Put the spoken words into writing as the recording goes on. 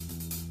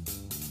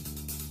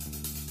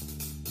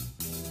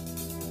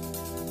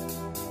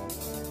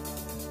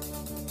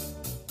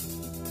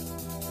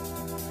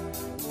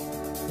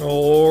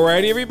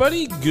Alrighty,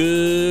 everybody.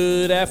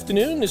 Good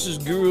afternoon. This is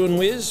Guru and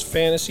Wiz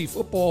Fantasy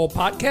Football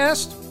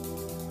Podcast.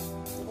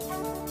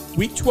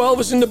 Week 12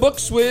 is in the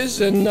books,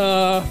 Wiz, and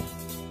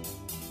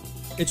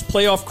it's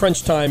playoff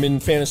crunch time in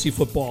fantasy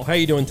football. How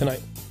you doing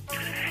tonight?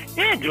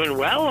 Yeah, doing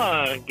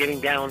well.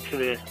 Getting down to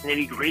the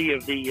nitty-gritty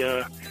of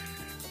the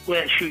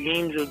last few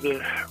games of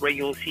the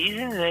regular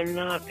season,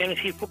 and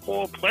fantasy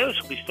football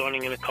playoffs will be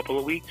starting in a couple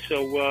of weeks.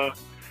 So,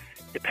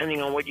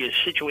 depending on what your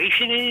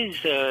situation is,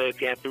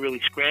 if you have to really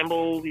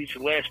scramble these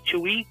last 2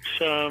 weeks,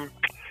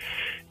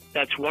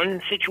 that's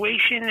one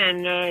situation.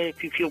 And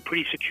if you feel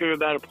pretty secure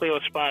about a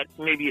playoff spot,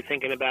 maybe you're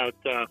thinking about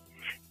the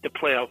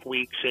playoff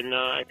weeks. And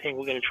I think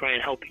we're going to try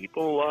and help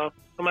people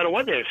no matter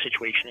what their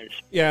situation is.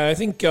 Yeah, I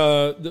think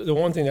the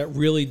one thing that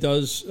really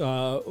does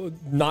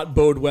not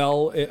bode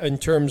well in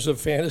terms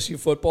of fantasy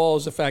football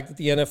is the fact that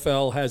the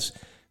NFL has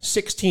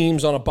 6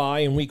 teams on a bye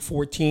in Week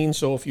 14.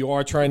 So if you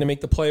are trying to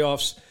make the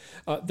playoffs,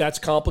 that's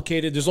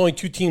complicated. There's only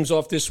 2 teams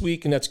off this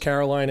week, and that's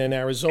Carolina and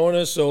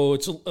Arizona, so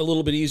it's a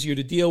little bit easier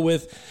to deal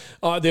with.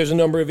 There's a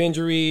number of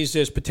injuries.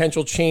 There's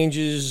potential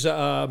changes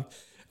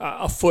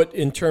afoot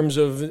in terms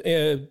of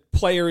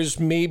players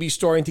maybe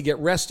starting to get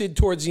rested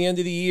towards the end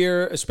of the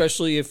year,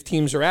 especially if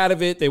teams are out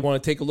of it. They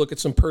want to take a look at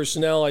some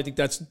personnel. I think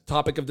that's the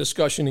topic of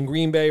discussion in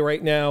Green Bay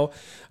right now.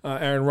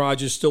 Aaron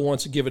Rodgers still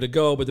wants to give it a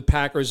go, but the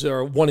Packers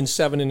are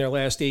 1-7 in their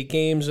last 8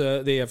 games.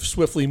 They have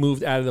swiftly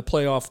moved out of the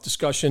playoff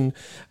discussion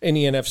in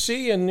the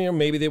NFC, and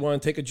maybe they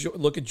want to take a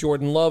look at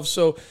Jordan Love.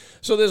 So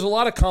there's a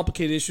lot of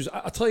complicated issues.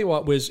 I'll tell you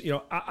what, Wiz,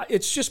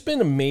 it's just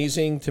been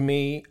amazing to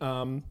me.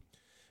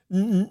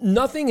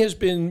 Nothing has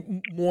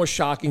been more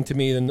shocking to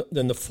me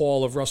than the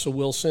fall of Russell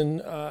Wilson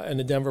and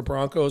the Denver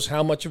Broncos.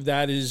 How much of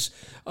that is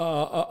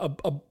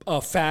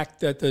a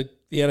fact that the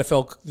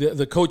NFL,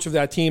 the coach of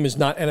that team is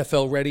not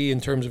NFL ready in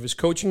terms of his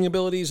coaching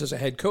abilities as a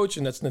head coach,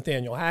 and that's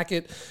Nathaniel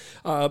Hackett.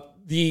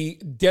 The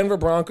Denver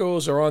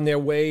Broncos are on their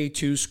way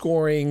to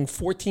scoring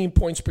 14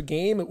 points per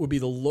game. It would be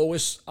the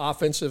lowest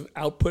offensive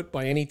output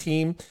by any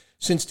team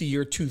since the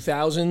year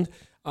 2000.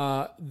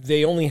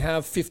 They only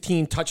have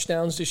 15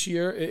 touchdowns this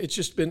year. It's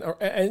just been,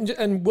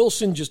 and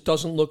Wilson just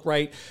doesn't look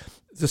right.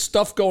 The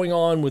stuff going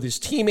on with his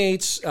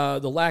teammates, the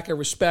lack of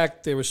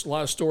respect. There was a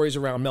lot of stories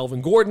around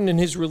Melvin Gordon and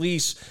his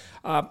release.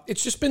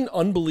 It's just been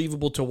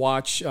unbelievable to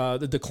watch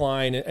the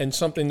decline, and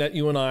something that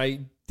you and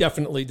I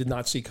definitely did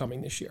not see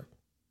coming this year.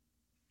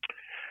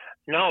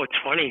 No, it's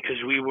funny because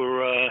we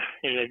were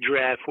in a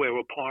draft where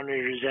we're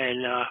partners,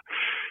 and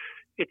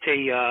it's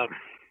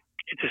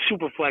a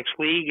super flex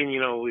league, and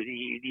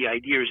the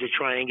idea is to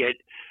try and get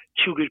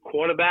 2 good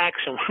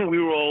quarterbacks. And we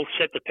were all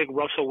set to pick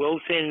Russell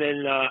Wilson,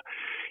 and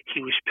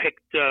he was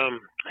picked,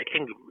 I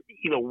think,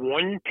 either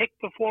 1 pick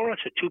before us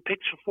or 2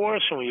 picks before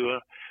us, and we were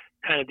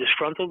kind of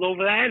disgruntled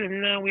over that.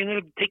 And we ended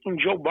up taking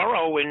Joe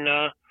Burrow,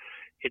 and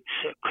it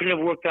couldn't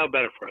have worked out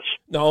better for us.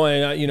 No,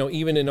 and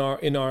even in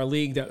our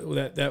league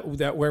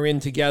that we're in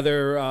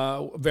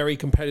together, very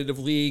competitive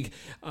league.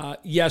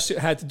 Yes, it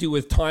had to do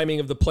with timing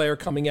of the player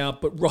coming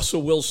out, but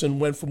Russell Wilson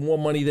went for more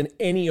money than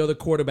any other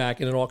quarterback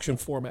in an auction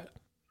format.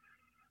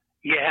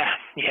 Yeah,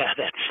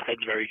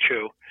 that's very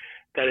true.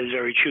 That is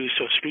very true.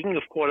 So speaking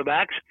of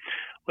quarterbacks,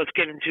 let's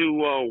get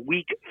into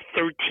Week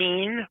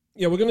 13.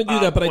 Yeah, we're going to do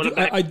that, but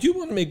I do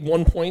want to make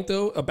one point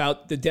though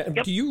about the.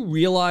 Yep. Do you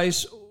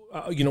realize?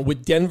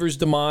 With Denver's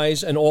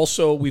demise, and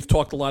also we've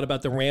talked a lot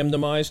about the Ram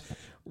demise.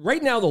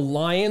 Right now, the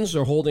Lions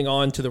are holding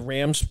on to the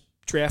Rams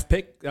draft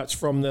pick. That's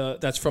from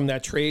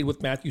that trade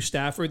with Matthew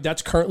Stafford.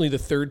 That's currently the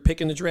 3rd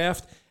pick in the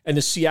draft, and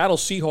the Seattle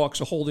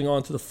Seahawks are holding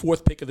on to the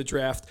 4th pick of the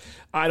draft.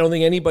 I don't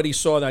think anybody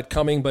saw that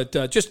coming, but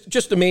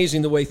just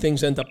amazing the way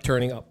things end up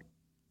turning up.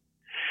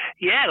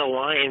 Yeah, the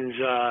Lions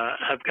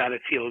have got to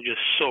feel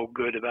just so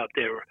good about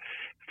their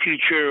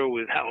future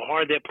with how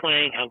hard they're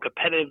playing, how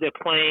competitive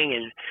they're playing,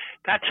 and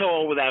that's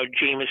all without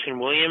Jameson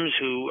Williams,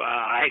 who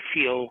I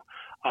feel,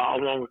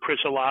 along with Chris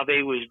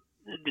Olave, was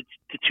the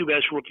 2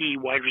 best rookie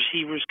wide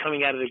receivers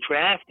coming out of the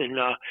draft, and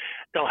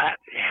they'll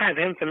have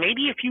him for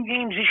maybe a few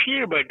games this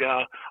year, but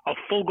a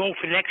full go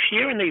for next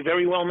year, and they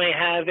very well may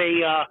have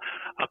a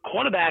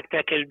quarterback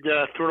that could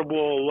throw the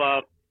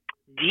ball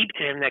deep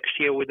to him next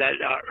year with that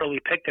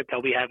early pick that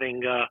they'll be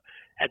having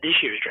at this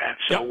year's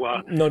draft.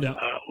 So, no doubt.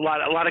 A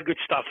lot of good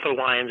stuff for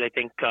the Lions, I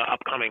think,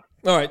 upcoming.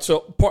 All right, so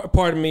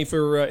pardon me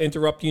for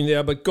interrupting you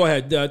there, but go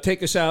ahead.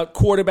 Take us out.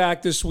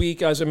 Quarterback this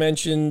week, as I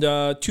mentioned,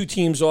 2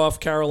 teams off,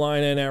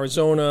 Carolina and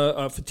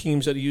Arizona, for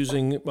teams that are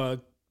using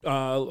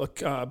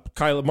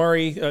Kyler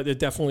Murray. There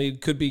definitely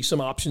could be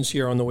some options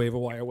here on the waiver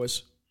wire,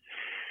 Wiz.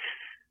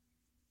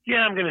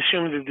 Yeah, I'm going to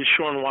assume that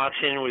Deshaun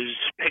Watson was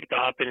picked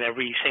up in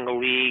every single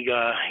league.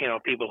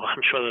 People,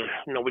 I'm sure that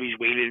nobody's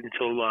waited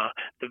until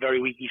the very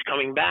week he's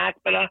coming back.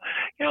 But,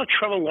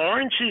 Trevor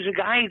Lawrence is a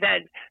guy that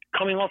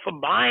coming off a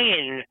bye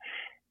and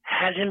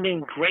hasn't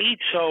been great.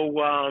 So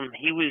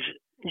he was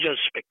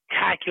just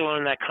spectacular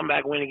in that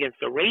comeback win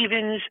against the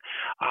Ravens.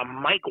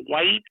 Mike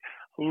White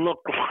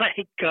looked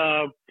like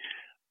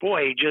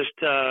boy, just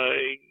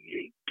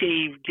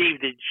gave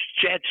the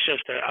Jets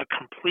just a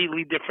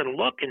completely different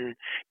look, and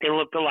they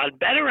looked a lot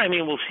better. I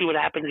mean, we'll see what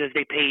happens as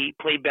they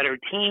play better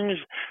teams.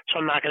 So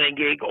I'm not going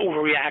to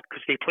overreact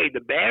because they played the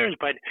Bears,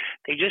 but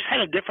they just had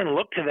a different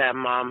look to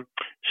them.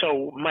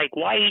 So Mike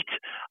White,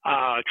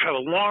 Trevor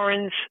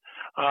Lawrence,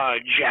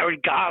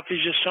 Jared Goff is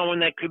just someone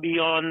that could be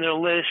on the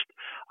list.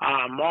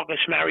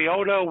 Marcus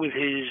Mariota with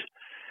his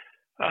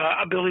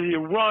ability to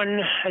run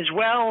as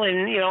well.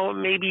 And,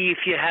 maybe if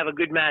you have a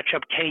good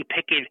matchup, Kenny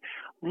Pickett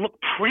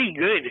looked pretty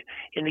good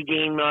in the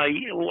game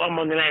on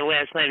Monday night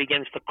last night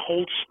against the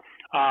Colts,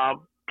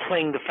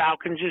 playing the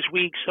Falcons this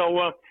week.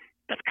 So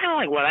that's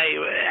kind of like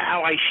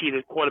how I see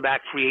the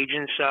quarterback free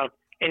agents.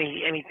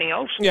 Anything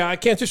else? Yeah, I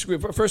can't disagree.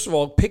 First of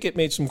all, Pickett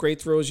made some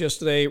great throws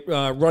yesterday.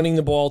 Running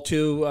the ball,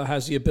 too,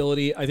 has the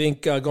ability. I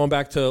think going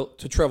back to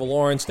Trevor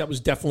Lawrence, that was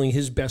definitely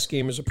his best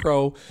game as a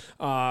pro.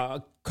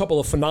 A couple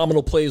of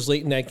phenomenal plays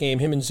late in that game.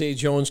 Him and Zay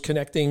Jones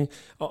connecting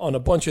on a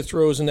bunch of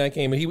throws in that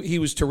game. And he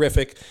was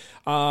terrific.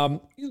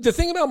 The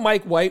thing about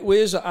Mike White,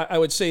 Wiz, I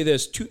would say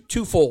this,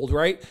 twofold,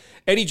 right?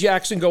 Eddie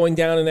Jackson going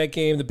down in that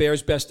game, the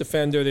Bears' best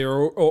defender. They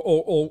were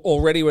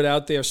already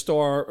without their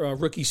star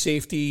rookie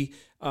safety.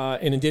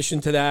 In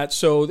addition to that,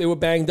 so they were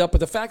banged up.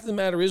 But the fact of the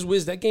matter is,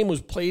 Wiz, that game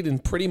was played in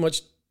pretty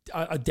much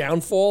a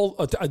downpour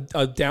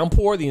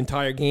the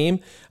entire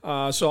game.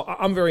 So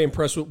I'm very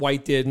impressed with what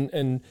White did,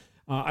 and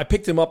I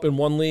picked him up in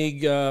one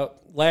league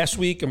last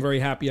week. I'm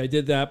very happy I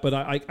did that, but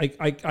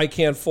I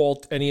can't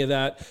fault any of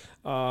that.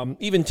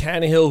 Even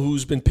Tannehill,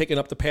 who's been picking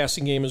up the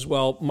passing game as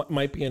well,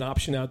 might be an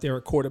option out there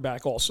at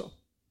quarterback also.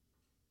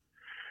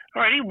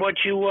 All righty, what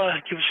you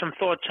give some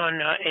thoughts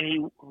on any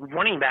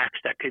running backs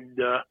that could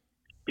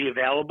be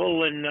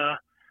available, and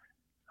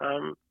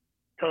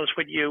tell us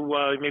what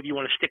maybe you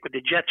want to stick with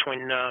the Jets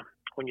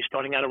when you're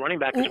starting out a running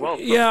back as well.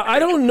 Yeah, I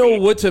don't know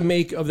what to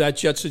make of that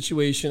Jets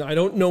situation. I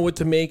don't know what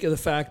to make of the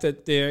fact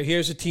that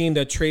here's a team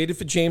that traded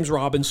for James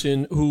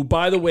Robinson, who,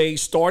 by the way,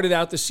 started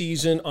out the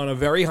season on a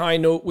very high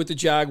note with the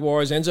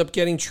Jaguars, ends up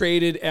getting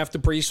traded after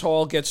Breece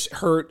Hall gets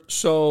hurt.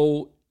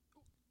 So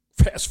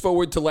fast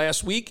forward to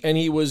last week, and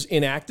he was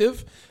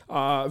inactive.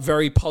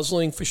 Very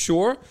puzzling for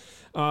sure.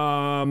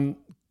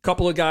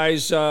 Couple of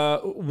guys,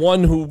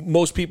 one who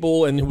most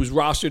people and who was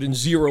rostered in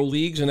 0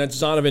 leagues, and that's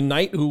Zonovan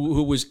Knight,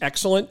 who was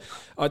excellent.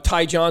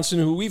 Ty Johnson,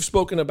 who we've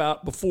spoken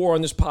about before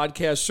on this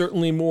podcast,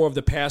 certainly more of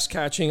the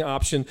pass-catching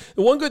option.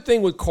 The one good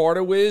thing with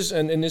Carter Wiz,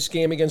 and in this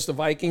game against the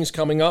Vikings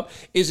coming up,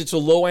 is it's a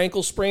low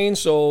ankle sprain,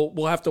 so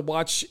we'll have to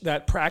watch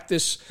that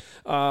practice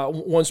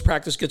once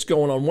practice gets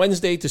going on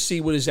Wednesday to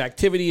see what his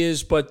activity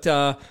is. But,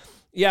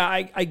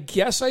 I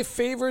guess I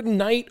favored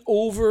Knight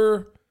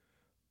over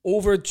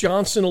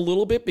Johnson a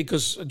little bit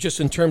because just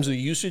in terms of the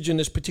usage in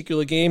this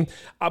particular game.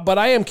 But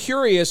I am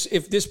curious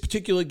if this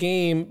particular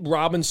game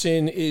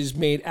Robinson is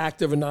made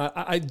active or not.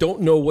 I don't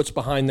know what's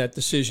behind that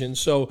decision.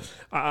 So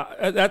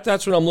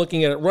that's what I'm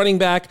looking at running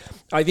back.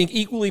 I think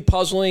equally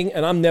puzzling,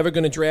 and I'm never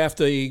going to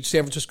draft a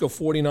San Francisco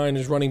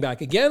 49ers running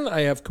back again. I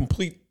am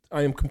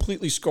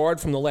completely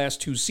scarred from the last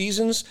 2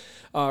 seasons.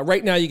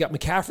 Right now you got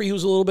McCaffrey,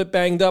 who's a little bit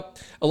banged up.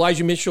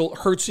 Elijah Mitchell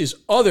hurts his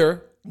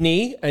other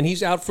knee, and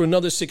he's out for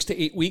another 6 to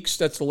 8 weeks.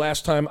 That's the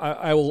last time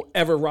I will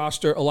ever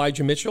roster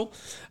Elijah Mitchell.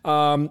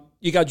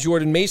 You got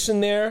Jordan Mason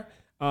there.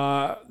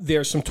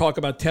 There's some talk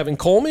about Tevin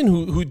Coleman,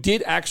 who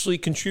did actually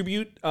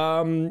contribute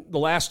the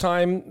last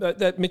time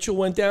that Mitchell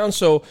went down.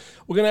 So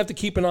we're going to have to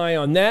keep an eye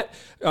on that.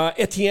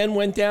 Etienne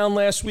went down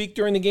last week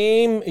during the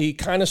game. He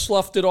kind of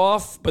sloughed it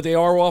off, but they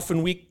are off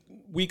in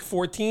week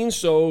 14,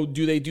 so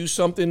do they do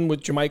something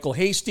with JaMychal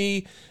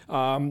Hasty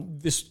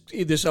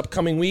this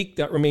upcoming week?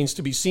 That remains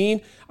to be seen.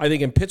 I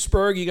think in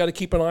Pittsburgh, you got to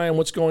keep an eye on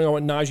what's going on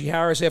with Najee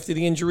Harris after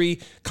the injury,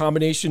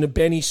 combination of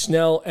Benny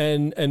Snell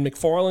and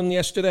McFarland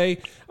yesterday.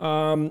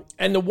 And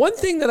the one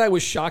thing that I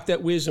was shocked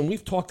at, Wiz, and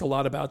we've talked a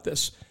lot about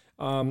this,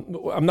 I'm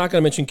not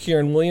going to mention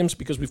Kieran Williams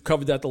because we've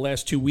covered that the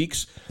last 2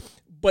 weeks,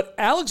 but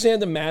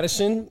Alexander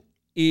Mattison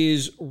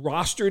is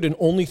rostered in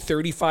only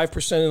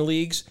 35% of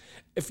leagues.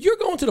 If you're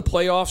going to the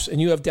playoffs and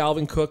you have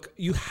Dalvin Cook,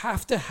 you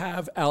have to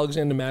have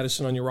Alexander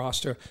Mattison on your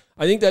roster.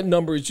 I think that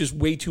number is just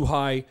way too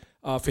high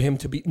for him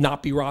to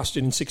not be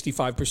rostered in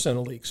 65%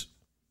 of leagues.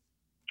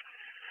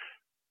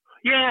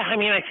 Yeah, I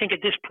mean, I think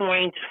at this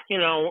point, you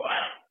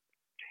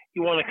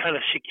want to kind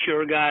of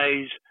secure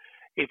guys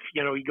if,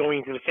 you're going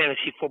into the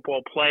fantasy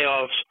football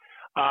playoffs.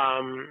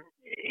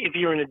 If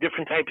you're in a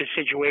different type of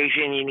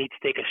situation, you need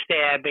to take a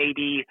stab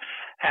maybe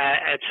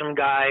at some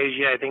guys.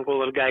 Yeah, I think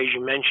all of the guys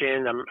you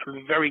mentioned,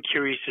 I'm very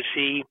curious to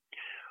see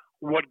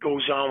what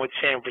goes on with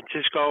San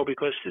Francisco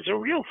because there's a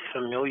real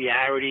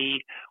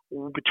familiarity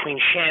between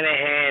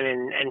Shanahan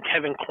and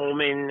Tevin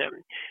Coleman.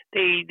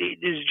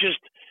 There's just,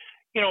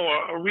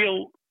 a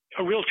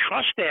real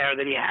trust there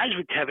that he has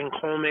with Tevin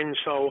Coleman.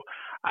 So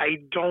I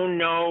don't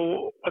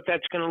know what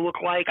that's going to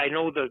look like. I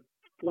know the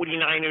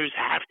 49ers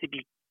have to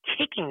be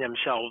kicking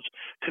themselves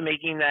for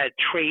making that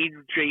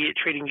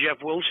trading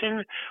Jeff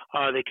Wilson.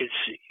 They could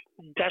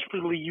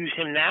desperately use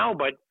him now,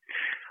 but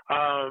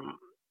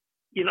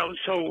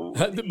So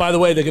by the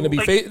way, they're going to be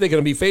they're going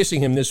to be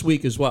facing him this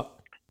week as well.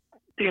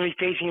 They're going to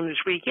be facing him this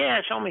week. Yeah,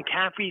 so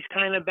McCaffrey's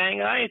kind of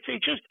banged.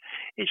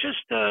 It's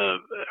just a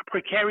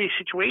precarious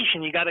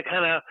situation. You got to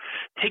kind of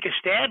take a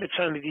stab at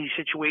some of these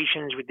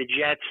situations with the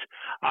Jets.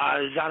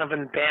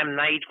 Zonovan Bam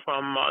Knight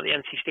from the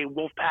NC State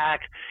Wolfpack,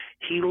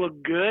 he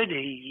looked good.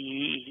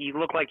 He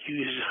looked like he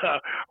was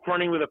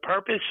running with a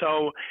purpose.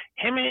 So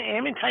him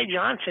and Ty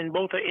Johnson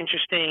both are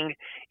interesting.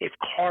 If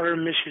Carter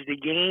misses the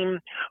game,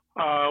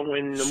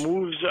 when the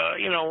moves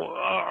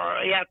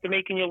you have to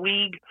make in your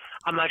league,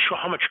 I'm not sure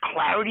how much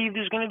clarity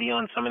there's going to be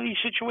on some of these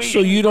situations. So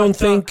you don't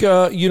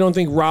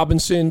think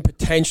Robinson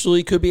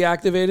potentially could be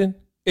activated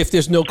if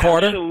there's no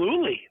Carter?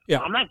 Absolutely. Yeah.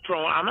 I'm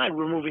not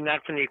removing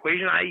that from the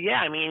equation. I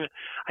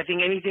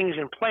think anything's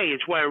in play.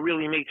 It's why it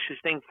really makes this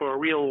thing for a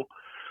real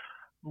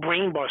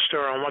brain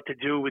buster on what to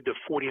do with the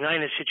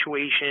 49ers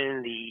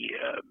situation, the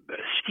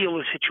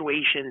Steelers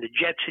situation, the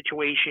Jets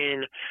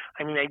situation.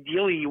 I mean,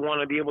 ideally, you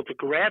want to be able to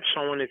grab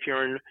someone if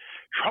you're in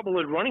trouble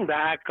at running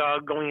back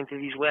going into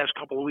these last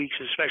couple of weeks,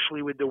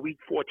 especially with the Week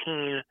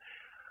 14,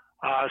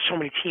 so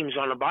many teams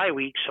on a bye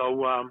week.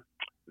 So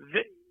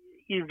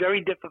it's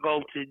very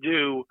difficult to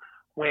do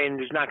when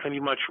there's not going to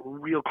be much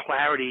real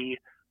clarity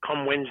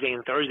come Wednesday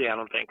and Thursday, I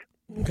don't think.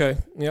 Okay.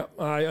 Yeah,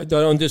 I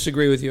don't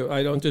disagree with you.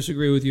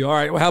 All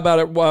right. Well, how about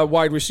a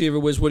wide receiver,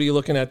 Wiz? What are you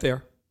looking at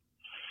there?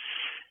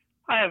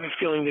 I have a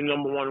feeling the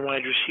number one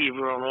wide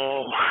receiver on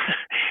all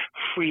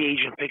free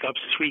agent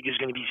pickups this week is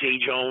going to be Zay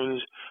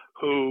Jones,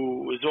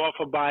 who was off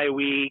a bye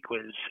week,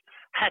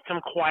 had some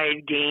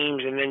quiet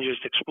games, and then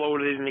just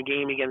exploded in the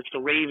game against the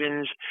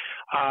Ravens.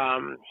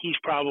 He's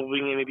probably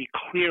going to be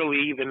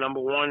clearly the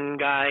number one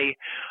guy.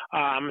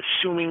 I'm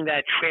assuming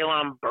that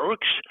Treylon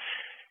Burks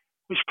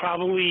was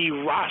probably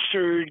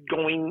rostered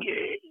going,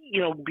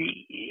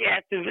 be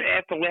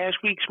after last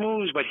week's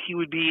moves, but he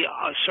would be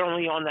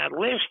certainly on that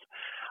list.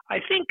 I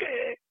think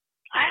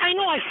I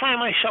know I find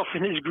myself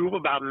in this group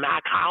about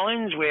Mac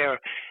Hollins where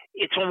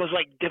it's almost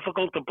like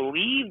difficult to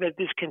believe that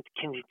this can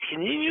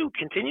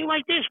continue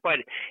like this, but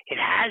it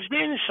has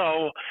been.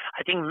 So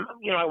I think,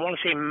 I want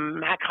to say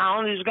Mac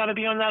Hollins has got to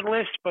be on that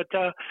list, but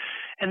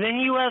and then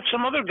you have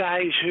some other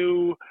guys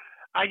who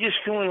I just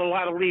feel in a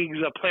lot of leagues,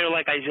 a player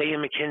like Isaiah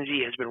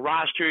McKenzie has been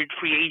rostered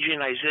free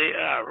agent. I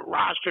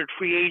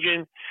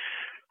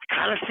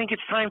kind of think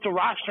it's time to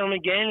roster him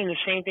again, and the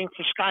same thing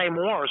for Sky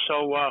Moore.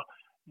 So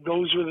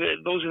those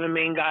are the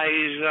main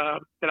guys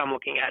that I'm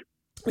looking at.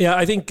 Yeah,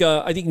 I think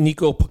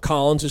Nico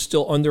Collins is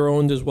still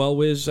under-owned as well,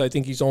 Wiz. I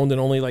think he's owned in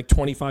only like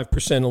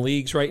 25% of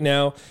leagues right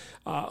now.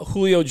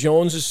 Julio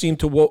Jones has seemed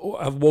to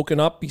have woken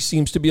up. He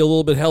seems to be a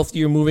little bit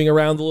healthier, moving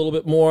around a little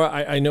bit more.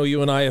 I know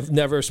you and I have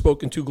never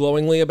spoken too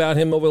glowingly about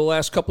him over the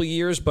last couple of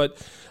years,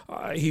 but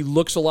he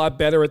looks a lot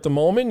better at the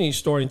moment. He's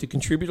starting to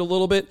contribute a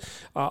little bit.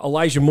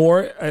 Elijah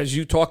Moore, as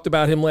you talked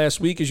about him last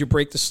week, as your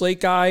break the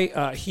slate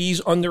guy,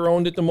 he's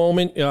under-owned at the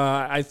moment.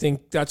 I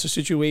think that's a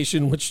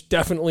situation which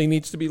definitely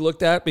needs to be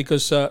looked at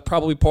because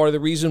probably part of the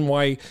reason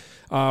why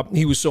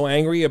he was so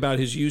angry about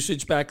his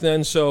usage back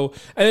then. So,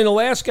 and then the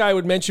last guy I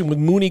would mention with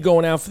Mooney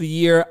going out for the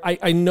year,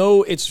 I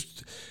know it's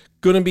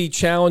going to be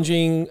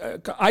challenging.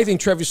 I think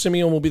Trevor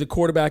Siemian will be the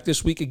quarterback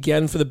this week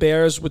again for the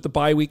Bears with the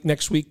bye week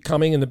next week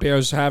coming and the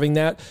Bears having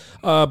that.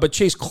 But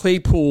Chase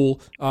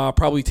Claypool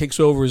probably takes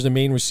over as the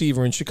main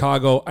receiver in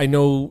Chicago. I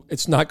know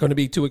it's not going to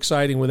be too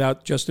exciting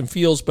without Justin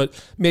Fields, but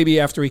maybe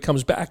after he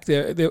comes back,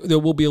 there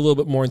will be a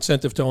little bit more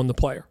incentive to own the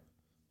player.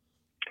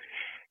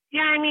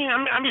 Yeah, I mean,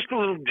 I'm just a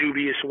little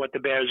dubious of what the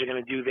Bears are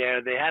going to do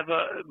there. They have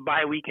a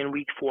bye week in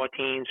Week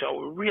 14,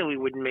 so it really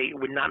would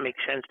not make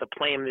sense to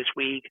play him this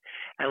week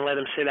and let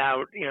him sit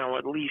out.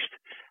 At least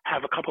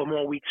have a couple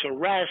more weeks of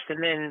rest,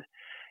 and then,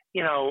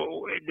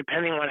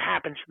 depending on what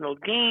happens in those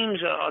games,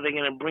 are they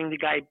going to bring the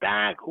guy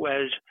back who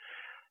has,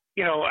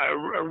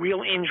 a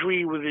real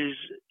injury with his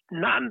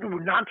not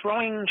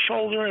throwing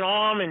shoulder and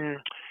arm, and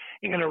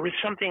you're going to risk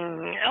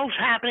something else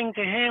happening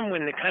to him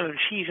when the kind of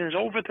season's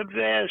over to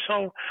there.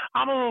 So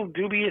I'm a little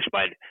dubious,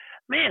 but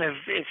man,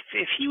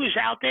 if he was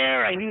out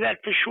there, I knew that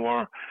for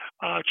sure.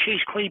 Chase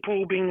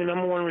Claypool being the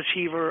number one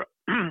receiver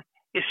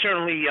is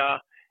certainly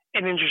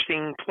an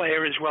interesting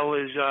player, as well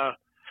as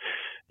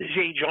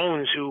Zay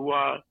Jones, who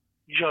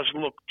just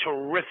looked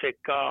terrific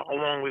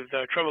along with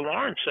Trevor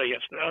Lawrence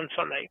yesterday on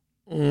Sunday.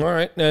 All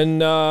right, and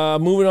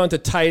moving on to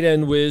tight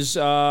end, Wiz.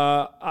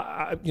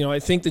 I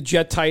think the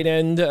Jet tight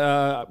end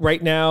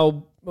right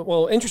now.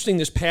 Well, interesting.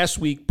 This past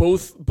week,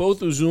 both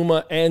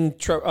Uzuma and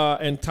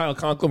Tyler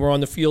Conklin were on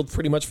the field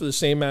pretty much for the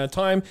same amount of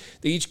time.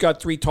 They each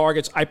got 3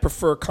 targets. I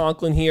prefer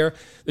Conklin here.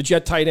 The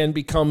Jet tight end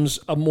becomes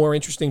a more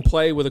interesting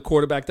play with a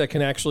quarterback that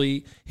can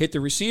actually hit the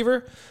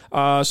receiver.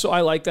 So I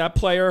like that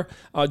player.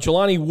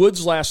 Jelani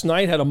Woods last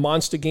night had a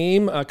monster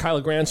game.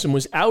 Kyler Granson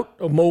was out.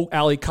 Mo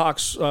Alley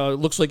Cox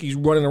looks like he's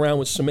running around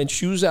with cement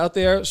shoes out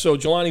there. So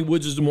Jelani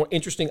Woods is the more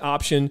interesting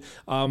option.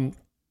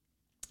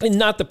 And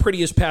not the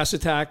prettiest pass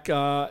attack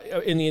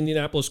in the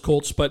Indianapolis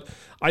Colts, but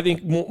I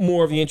think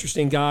more of the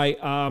interesting guy.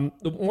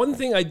 The one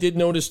thing I did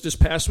notice this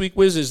past week,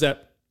 Wiz, is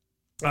that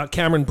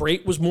Cameron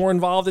Brate was more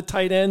involved at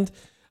tight end.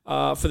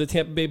 for the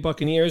Tampa Bay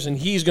Buccaneers, and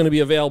he's going to be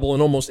available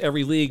in almost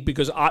every league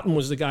because Otten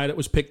was the guy that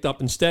was picked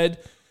up instead.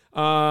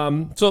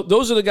 So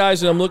those are the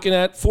guys that I'm looking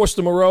at.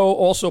 Forster Moreau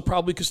also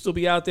probably could still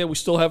be out there. We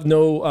still have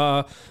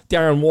no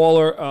Darren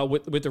Waller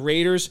with the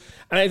Raiders.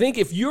 And I think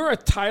if you're a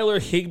Tyler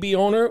Higbee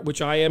owner, which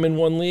I am in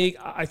one league,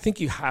 I think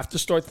you have to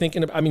start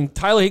thinking of, I mean,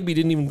 Tyler Higbee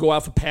didn't even go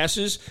out for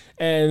passes.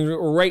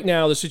 And right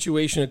now the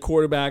situation at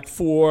quarterback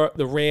for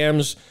the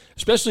Rams,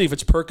 especially if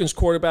it's Perkins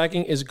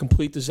quarterbacking, is a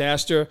complete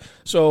disaster.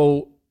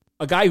 So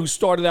a guy who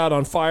started out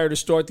on fire to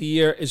start the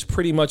year is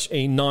pretty much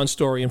a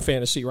non-story in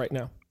fantasy right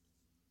now.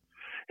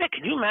 Yeah,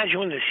 can you imagine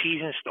when the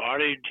season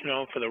started,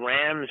 for the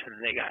Rams,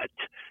 and they got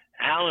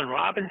Allen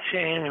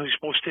Robinson, who's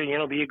supposed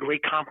to, be a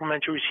great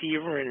complementary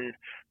receiver, and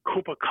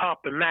Cooper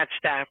Kupp and Matt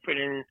Stafford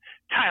and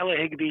Tyler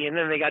Higbee, and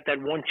then they got that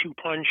 1-2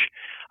 punch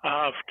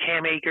of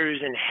Cam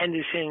Akers and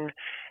Henderson,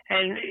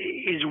 and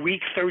is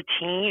week 13,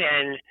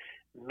 and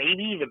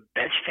maybe the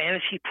best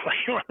fantasy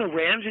player on the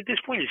Rams at this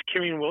point is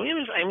Kyren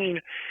Williams. I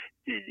mean,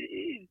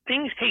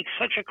 things take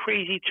such a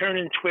crazy turn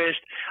and twist.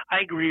 I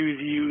agree with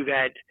you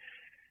that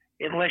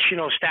unless,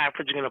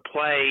 Stafford's going to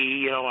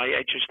play,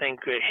 I just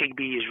think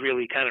Higbee is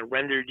really kind of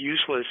rendered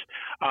useless.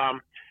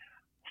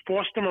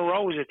 Forster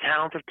Moreau is a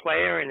talented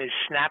player, and his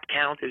snap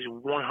count is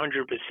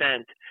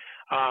 100%.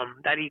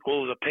 That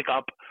equals a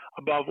pickup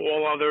above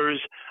all others.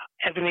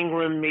 Evan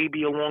Ingram may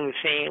be along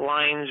the same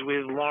lines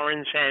with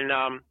Lawrence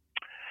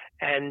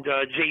and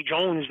Zay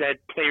Jones, that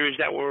players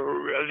that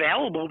were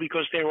available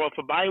because they were off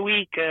a bye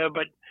week,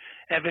 but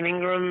Evan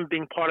Ingram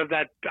being part of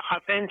that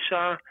offense,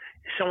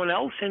 someone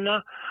else. And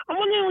I'm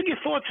wondering what your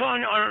thoughts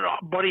on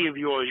a buddy of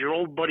yours, your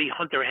old buddy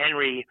Hunter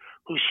Henry,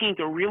 who seemed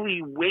to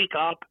really wake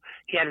up.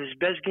 He had his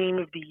best game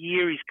of the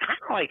year. He's kind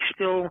of like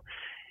still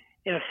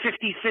in a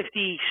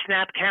 50-50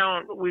 snap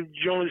count with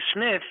Jonas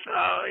Smith.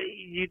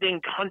 You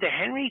think Hunter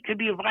Henry could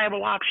be a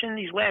viable option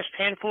these last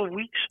handful of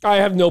weeks? I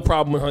have no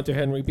problem with Hunter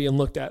Henry being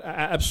looked at.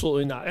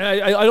 Absolutely not.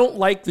 And I don't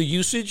like the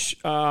usage.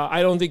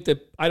 I don't think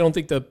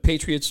the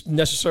Patriots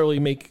necessarily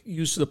make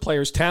use of the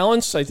players'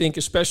 talents. I think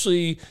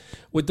especially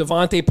with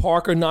Devontae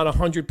Parker not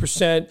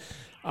 100%.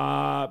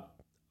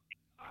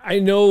 I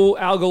know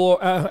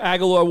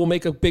Aguilar will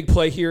make a big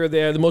play here or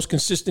there. The most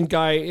consistent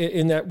guy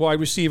in that wide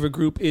receiver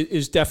group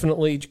is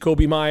definitely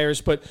Jacoby Myers,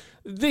 but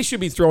they should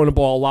be throwing the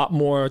ball a lot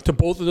more to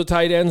both of the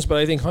tight ends, but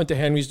I think Hunter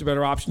Henry's the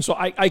better option. So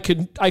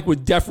I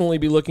would definitely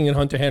be looking at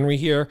Hunter Henry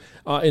here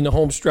in the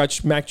home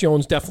stretch. Mac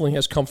Jones definitely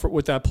has comfort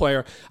with that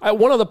player.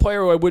 One other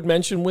player who I would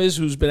mention, Wiz,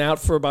 who's been out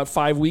for about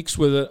 5 weeks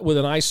with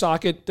an eye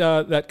socket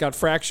that got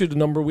fractured a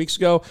number of weeks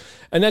ago,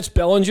 and that's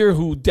Bellinger,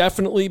 who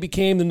definitely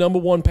became the number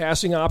one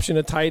passing option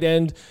at tight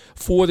end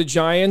for the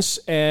Giants.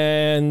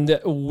 And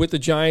with the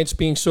Giants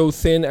being so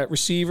thin at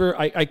receiver,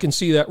 I can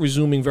see that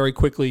resuming very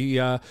quickly.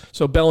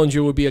 So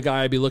Bellinger would be a guy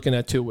I'd be looking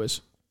at too,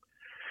 Wiz.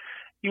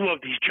 You love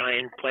these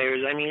Giant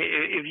players. I mean,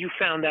 if you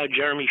found out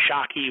Jeremy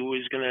Shockey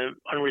was going to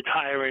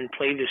unretire and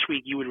play this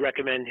week, you would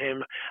recommend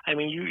him. I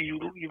mean, you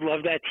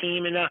love that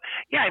team. And,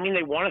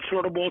 they want to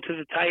throw the ball to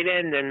the tight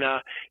end, and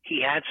he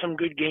had some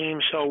good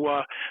games. So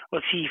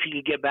let's see if he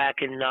could get back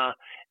and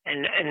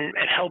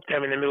help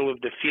them in the middle of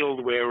the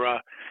field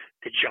where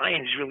the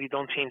Giants really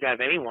don't seem to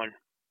have anyone.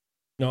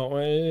 No,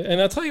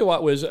 and I'll tell you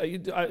what, Wiz, I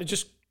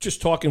just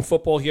talking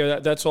football here,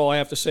 that's all I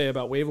have to say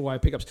about waiver wire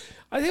pickups.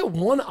 I think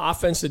one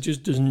offense that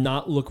just does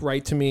not look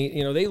right to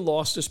me. They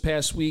lost this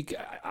past week.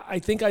 I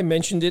think I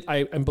mentioned it.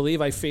 I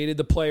believe I faded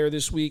the player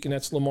this week, and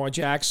that's Lamar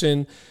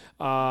Jackson,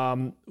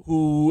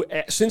 who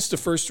since the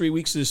first 3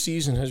 weeks of the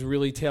season has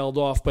really tailed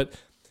off. But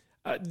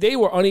they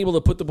were unable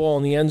to put the ball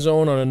in the end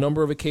zone on a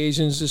number of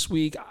occasions this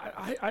week.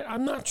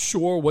 I'm not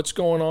sure what's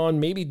going on.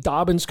 Maybe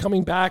Dobbins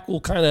coming back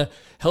will kind of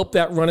help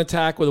that run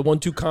attack with a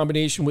 1-2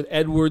 combination with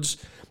Edwards.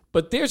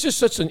 But there's just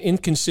such an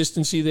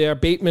inconsistency there.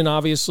 Bateman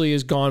obviously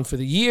is gone for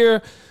the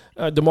year.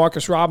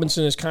 Demarcus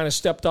Robinson has kind of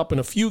stepped up in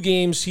a few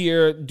games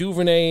here.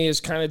 Duvernay has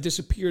kind of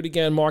disappeared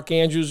again. Mark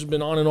Andrews has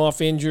been on and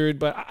off injured.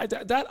 But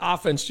that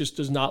offense just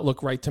does not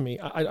look right to me.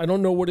 I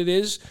don't know what it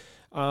is.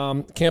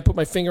 Can't put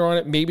my finger on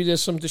it. Maybe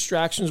there's some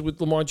distractions with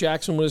Lamar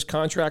Jackson with his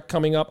contract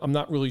coming up. I'm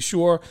not really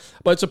sure.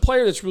 But it's a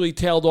player that's really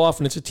tailed off,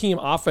 and it's a team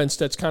offense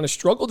that's kind of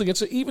struggled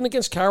even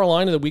against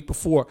Carolina the week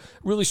before.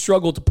 Really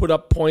struggled to put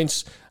up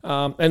points.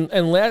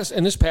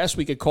 And this past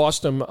week it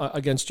cost them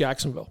against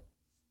Jacksonville.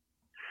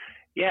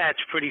 Yeah,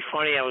 it's pretty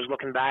funny. I was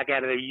looking back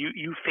at it.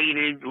 You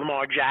faded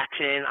Lamar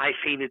Jackson. I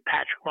faded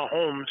Patrick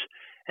Mahomes.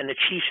 And the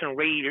Chiefs and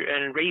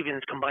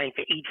Ravens combined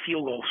for 8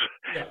 field goals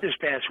this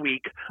past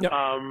week,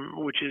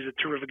 which is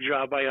a terrific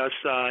job by us,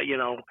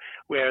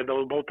 where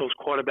both those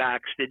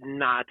quarterbacks did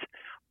not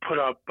put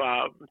up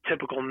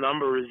typical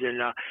numbers. And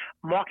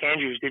Mark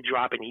Andrews did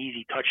drop an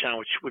easy touchdown,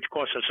 which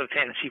cost us a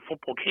fantasy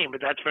football game.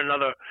 But that's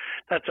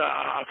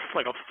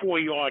like a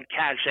 4-yard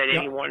catch that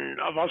any one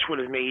of us would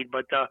have made.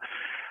 But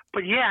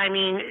yeah, I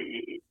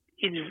mean,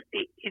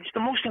 it's the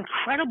most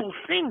incredible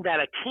thing that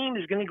a team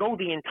is going to go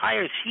the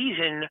entire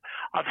season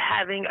of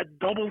having a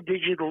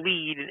double-digit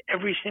lead in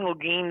every single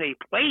game they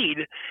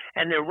played,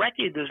 and their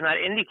record does not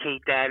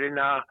indicate that. And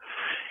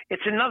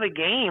it's another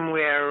game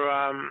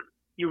where,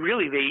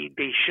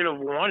 they should have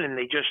won, and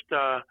they just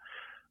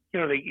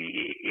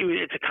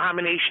it's a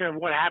combination of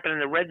what happened in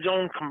the red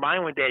zone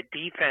combined with their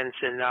defense,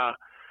 and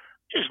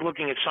just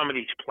looking at some of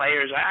these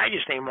players, I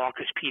just think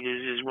Marcus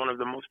Peters is one of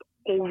the most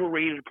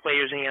overrated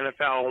players in the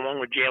NFL, along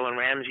with Jalen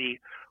Ramsey,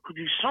 who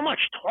do so much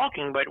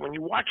talking, but when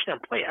you watch them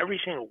play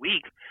every single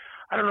week,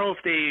 I don't know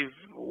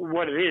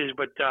what it is,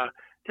 but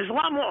there's a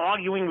lot more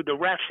arguing with the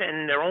refs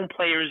and their own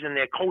players and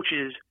their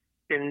coaches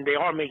than they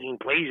are making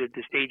plays at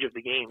this stage of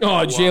the game.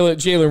 Oh,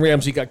 Jalen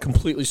Ramsey got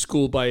completely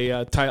schooled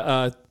by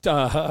Travis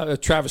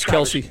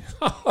Kelce.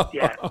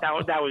 Yeah, that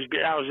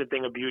was a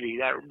thing of beauty.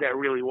 That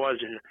really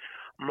was. And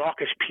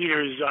Marcus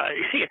Peters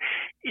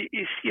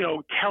is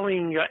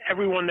telling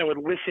everyone that would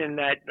listen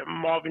that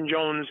Marvin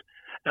Jones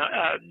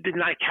did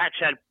not catch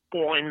that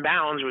ball in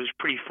bounds was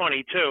pretty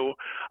funny too.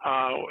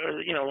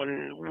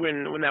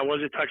 When that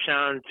was a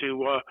touchdown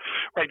to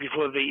right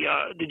before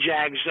the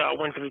Jags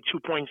went for the 2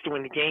 points to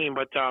win the game.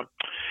 But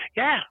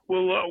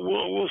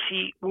we'll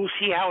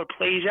see how it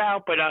plays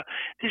out. But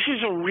this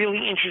is a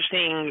really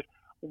interesting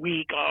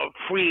week of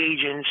free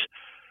agents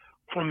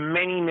for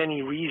many,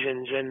 many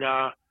reasons. And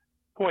I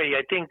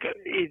think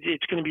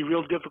it's going to be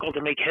real difficult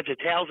to make heads or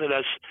tails of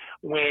us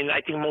when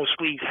I think most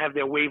leagues have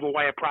their waiver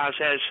wire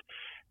process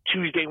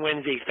Tuesday,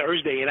 Wednesday,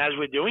 Thursday. And as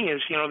we're doing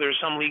this, there are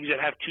some leagues that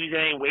have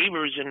Tuesday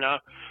waivers, and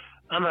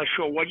I'm not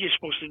sure what you're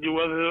supposed to do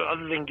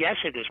other than guess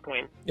at this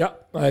point. Yeah,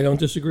 I don't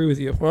disagree with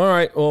you. All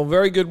right. Well,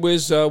 very good,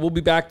 Wiz. We'll be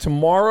back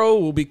tomorrow.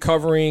 We'll be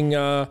covering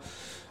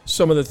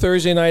some of the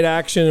Thursday night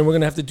action, and we're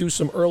going to have to do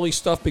some early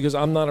stuff because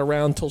I'm not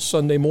around till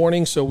Sunday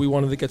morning, so we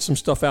wanted to get some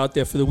stuff out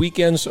there for the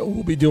weekend. So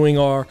we'll be doing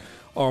our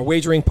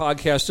wagering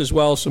podcast as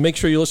well. So make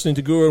sure you're listening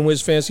to Guru and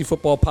Wiz Fantasy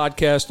Football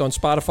Podcast on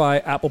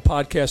Spotify, Apple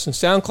Podcasts, and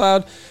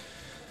SoundCloud.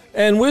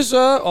 And Wiz,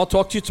 I'll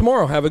talk to you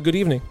tomorrow. Have a good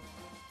evening.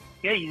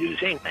 Yeah, you do the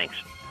same. Thanks.